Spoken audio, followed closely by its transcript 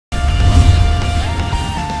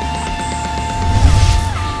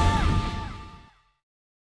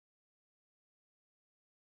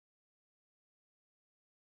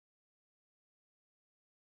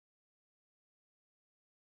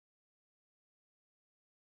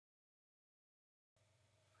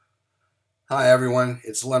Hi everyone,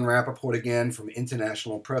 it's Rapoport again from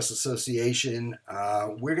International Press Association.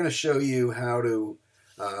 We're going to show you how to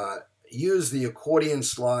use the accordion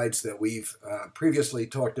slides that we've previously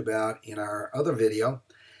talked about in our other video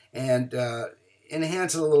and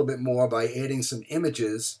enhance it a little bit more by adding some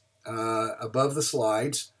images above the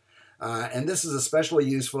slides. And this is especially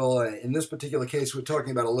useful in this particular case. We're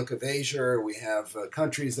talking about a look of Asia. We have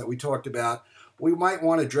countries that we talked about. We might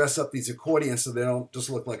want to dress up these accordions so they don't just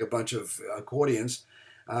look like a bunch of accordions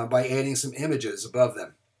by adding some images above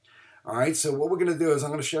them. All right, so what we're going to do is I'm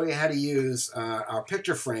going to show you how to use our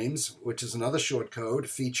picture frames, which is another shortcode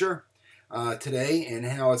feature today, and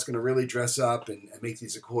how it's going to really dress up and make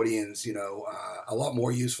these accordions, a lot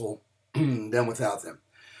more useful than without them.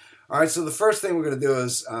 All right, so the first thing we're going to do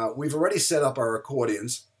is we've already set up our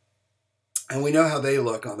accordions, and we know how they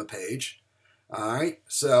look on the page. All right,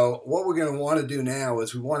 so what we're going to want to do now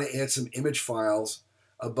is we want to add some image files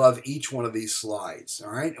above each one of these slides.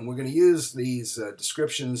 All right, and we're going to use these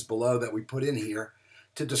descriptions below that we put in here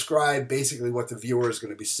to describe basically what the viewer is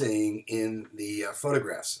going to be seeing in the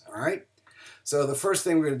photographs. All right, so the first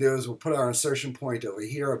thing we're going to do is we'll put our insertion point over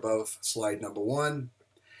here above slide number 1.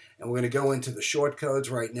 And we're going to go into the shortcodes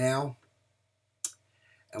right now.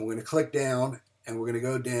 And we're going to click down, and we're going to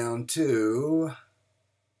go down to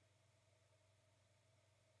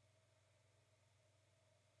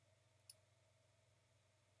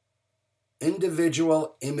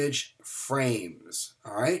individual image frames.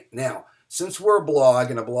 All right. Now, since we're a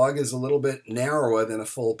blog, and a blog is a little bit narrower than a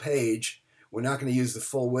full page, we're not going to use the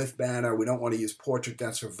full width banner. We don't want to use portrait.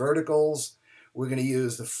 That's for verticals. We're going to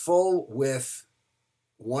use the full width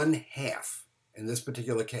 1/2 in this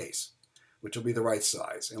particular case, which will be the right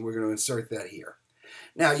size, and we're going to insert that here.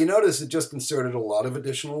 Now you notice it just inserted a lot of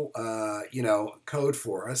additional code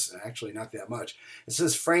for us. Actually, not that much. It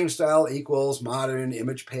says frame style equals modern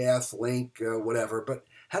image path link whatever. But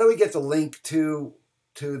how do we get the link to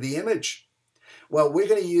the image? Well, we're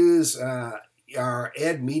going to use our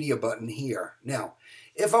add media button here. Now,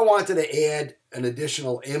 if I wanted to add an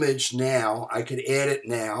additional image now, I could add it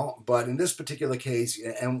now, but in this particular case,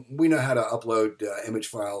 and we know how to upload image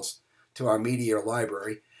files to our media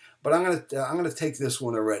library, but I'm gonna take this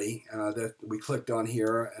one already that we clicked on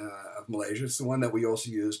here of Malaysia. It's the one that we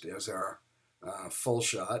also used as our full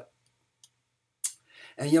shot.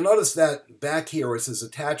 And you'll notice that back here where it says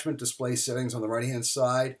attachment display settings on the right hand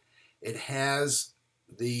side, it has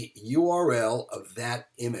the URL of that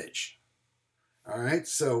image. All right,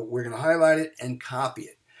 so we're going to highlight it and copy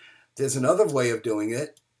it. There's another way of doing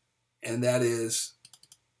it, and that is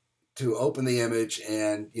to open the image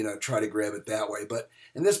and try to grab it that way. But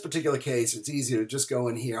in this particular case, it's easier to just go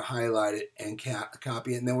in here, highlight it, and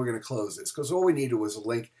copy it, and then we're going to close this because all we needed was a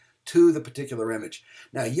link to the particular image.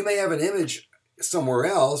 Now, you may have an image somewhere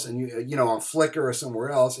else, and on Flickr or somewhere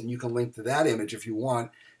else, and you can link to that image if you want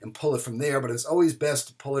and pull it from there. But it's always best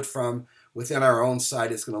to pull it from within our own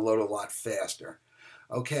site. It's going to load a lot faster.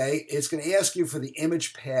 Okay, it's going to ask you for the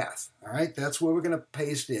image path. All right, that's where we're going to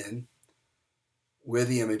paste in where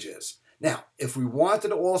the image is. Now, if we wanted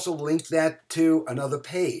to also link that to another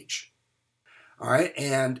page, all right,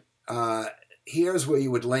 and here's where you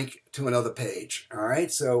would link to another page. All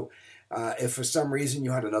right, so if for some reason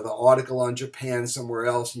you had another article on Japan somewhere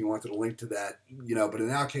else and you wanted to link to that, but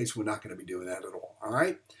in our case, we're not going to be doing that at all. All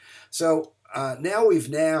right, so now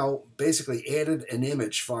we've basically added an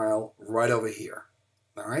image file right over here.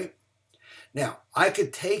 All right. Now, I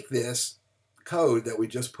could take this code that we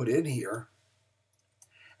just put in here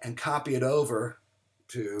and copy it over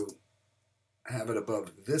to have it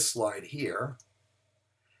above this slide here,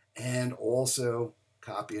 and also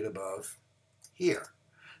copy it above here.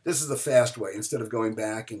 This is the fast way instead of going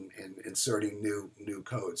back and inserting new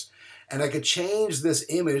codes. And I could change this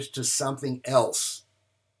image to something else,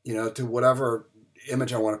 to whatever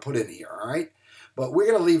image I want to put in here, all right? But we're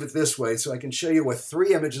going to leave it this way so I can show you what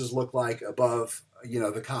 3 images look like above,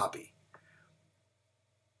 the copy.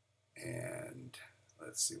 And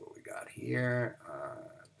let's see what we got here.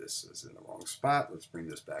 This is in the wrong spot. Let's bring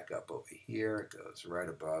this back up over here. It goes right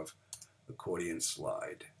above accordion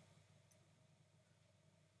slide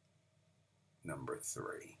number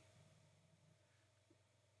 3.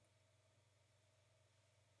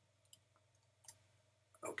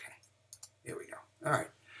 Okay, here we go. All right.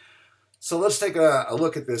 So let's take a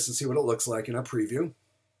look at this and see what it looks like in a preview.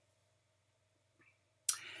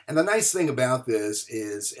 And the nice thing about this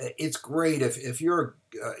is it's great if you're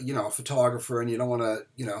a photographer and you don't want to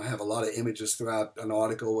have a lot of images throughout an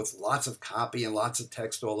article with lots of copy and lots of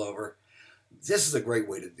text all over. This is a great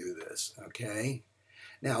way to do this. Okay.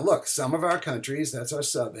 Now look, some of our countries, that's our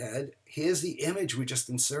subhead. Here's the image we just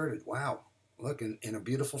inserted. Wow. look, in a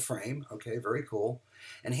beautiful frame. Okay, very cool.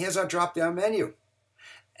 And here's our drop-down menu.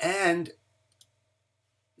 And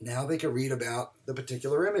now they can read about the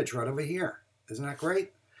particular image right over here. Isn't that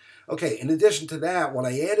great? Okay, in addition to that, what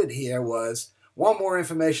I added here was, want more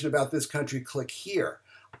information about this country, click here.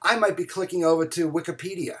 I might be clicking over to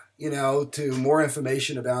Wikipedia, to more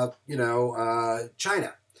information about,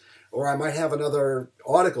 China. Or I might have another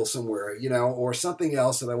article somewhere, or something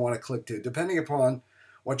else that I want to click to, depending upon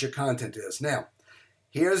what your content is. Now,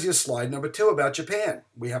 here's your slide number 2 about Japan.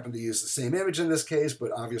 We happen to use the same image in this case,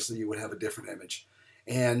 but obviously you would have a different image.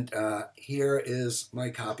 And here is my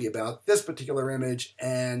copy about this particular image,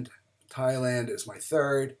 and Thailand is my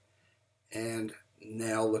third. And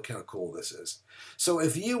now look how cool this is. So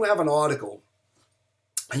if you have an article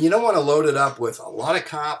and you don't want to load it up with a lot of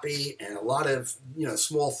copy and a lot of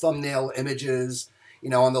small thumbnail images,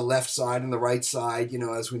 on the left side and the right side,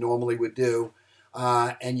 as we normally would do,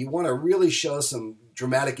 and you want to really show some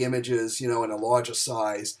dramatic images, in a larger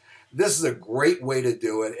size, this is a great way to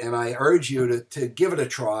do it, and I urge you to give it a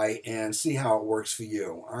try and see how it works for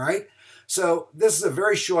you, all right? So this is a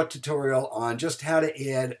very short tutorial on just how to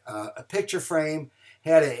add a picture frame,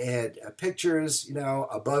 how to add pictures,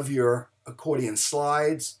 above your accordion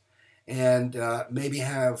slides, and maybe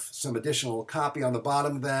have some additional copy on the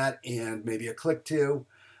bottom of that, and maybe a click to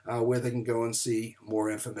where they can go and see more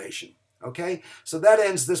information. Okay, so that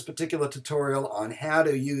ends this particular tutorial on how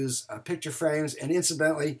to use picture frames. And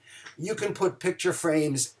incidentally, you can put picture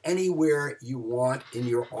frames anywhere you want in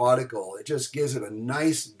your article. It just gives it a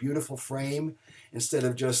nice, beautiful frame instead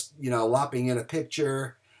of just, lopping in a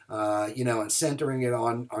picture, and centering it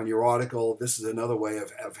on your article. This is another way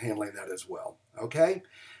of handling that as well. Okay,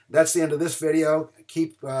 that's the end of this video.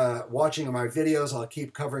 Keep watching my videos. I'll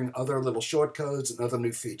keep covering other little shortcodes and other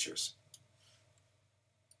new features.